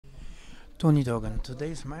Toni Duggan,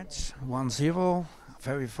 today's match 1-0,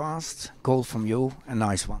 very fast, goal from you, a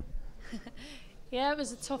nice one. Yeah, it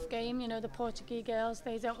was a tough game. You know, the Portuguese girls,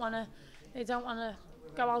 they don't want to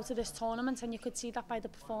go out of this tournament, and you could see that by the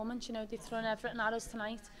performance. You know, they've thrown everything at us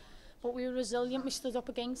tonight, but we were resilient. We stood up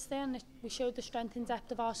against it, and we showed the strength and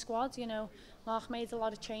depth of our squad. You know, Mark made a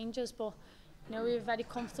lot of changes, but you know, we were very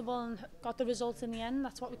comfortable and got the result in the end.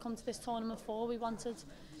 That's what we come to this tournament for. We wanted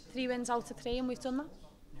 3 wins out of 3, and we've done that.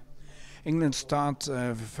 England start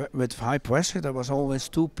with high pressure. There was always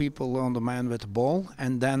 2 people on the man with the ball,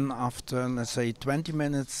 and then after, let's say, 20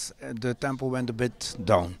 minutes, the tempo went a bit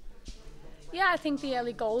down. Yeah, I think the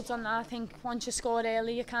early goals on that. I think once you score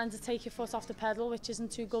early, you kind of take your foot off the pedal, which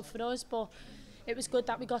isn't too good for us. But it was good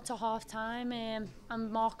that we got to half time and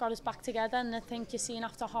Mark got us back together. And I think you're seeing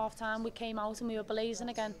after half time, we came out and we were blazing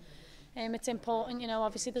again. It's important, you know.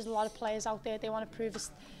 Obviously, there's a lot of players out there. They want to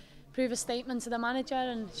prove a statement to the manager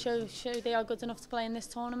and show they are good enough to play in this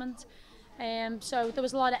tournament. So there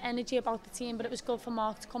was a lot of energy about the team, but it was good for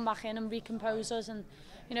Mark to come back in and recompose us, and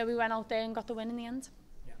you know, we went out there and got the win in the end.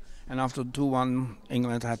 And after 2-1,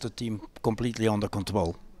 England had the team completely under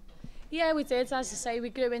control. Yeah, we did. As I say, we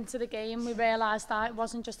grew into the game. We realised that it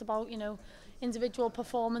wasn't just about, you know, individual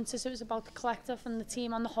performances. It was about the collective and the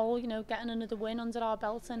team on the whole, you know, getting another win under our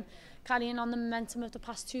belt and carrying on the momentum of the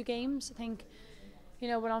past 2 games. I think, you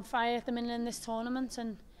know, we're on fire at the minute in this tournament,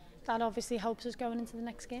 and that obviously helps us going into the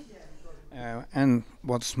next game. And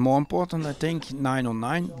what's more important, I think, 9 on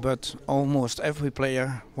 9, but almost every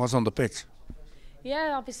player was on the pitch.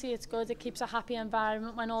 Yeah, obviously it's good. It keeps a happy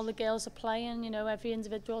environment when all the girls are playing. You know, every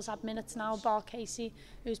individual's had minutes now, bar Casey,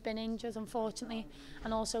 who's been injured, unfortunately,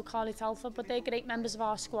 and also Carly Telford. But they're great members of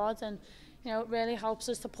our squad, and you know, it really helps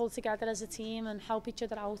us to pull together as a team and help each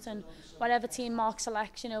other out. And whatever team Mark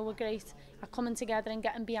selects, you know, we're great at coming together and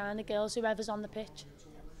getting behind the girls, whoever's on the pitch.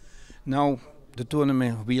 Now the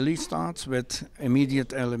tournament really starts with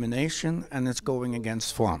immediate elimination, and it's going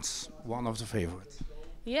against France, one of the favourites.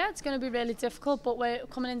 Yeah, it's going to be really difficult, but we're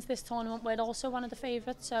coming into this tournament, we're also one of the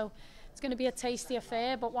favourites, so it's going to be a tasty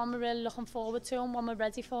affair, but one we're really looking forward to and one we're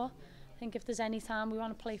ready for. I think if there's any time we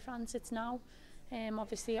want to play France, it's now.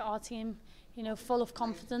 Obviously our team, you know, full of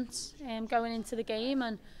confidence going into the game,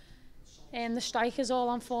 and the strikers all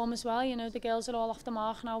on form as well. You know, the girls are all off the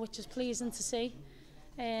mark now, which is pleasing to see,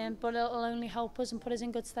 but it'll only help us and put us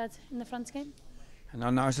in good stead in the France game. And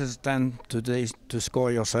how nice is it then today to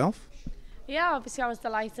score yourself? Yeah, obviously I was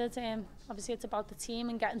delighted. Obviously it's about the team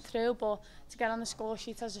and getting through, but to get on the score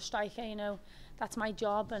sheet as a striker, you know, that's my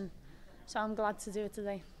job, and so I'm glad to do it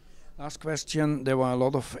today. Last question, there were a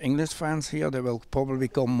lot of English fans here, there will probably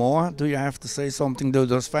come more. Do you have to say something to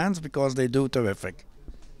those fans, because they do terrific?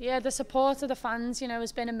 Yeah, the support of the fans, you know,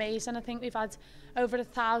 has been amazing. I think we've had over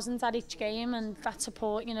 1,000 at each game, and that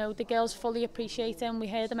support, you know, the girls fully appreciate it, and we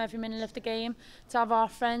hear them every minute of the game. To have our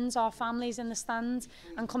friends, our families in the stands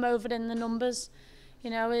and come over in the numbers, you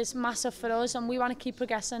know, is massive for us, and we want to keep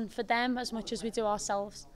progressing for them as much as we do ourselves.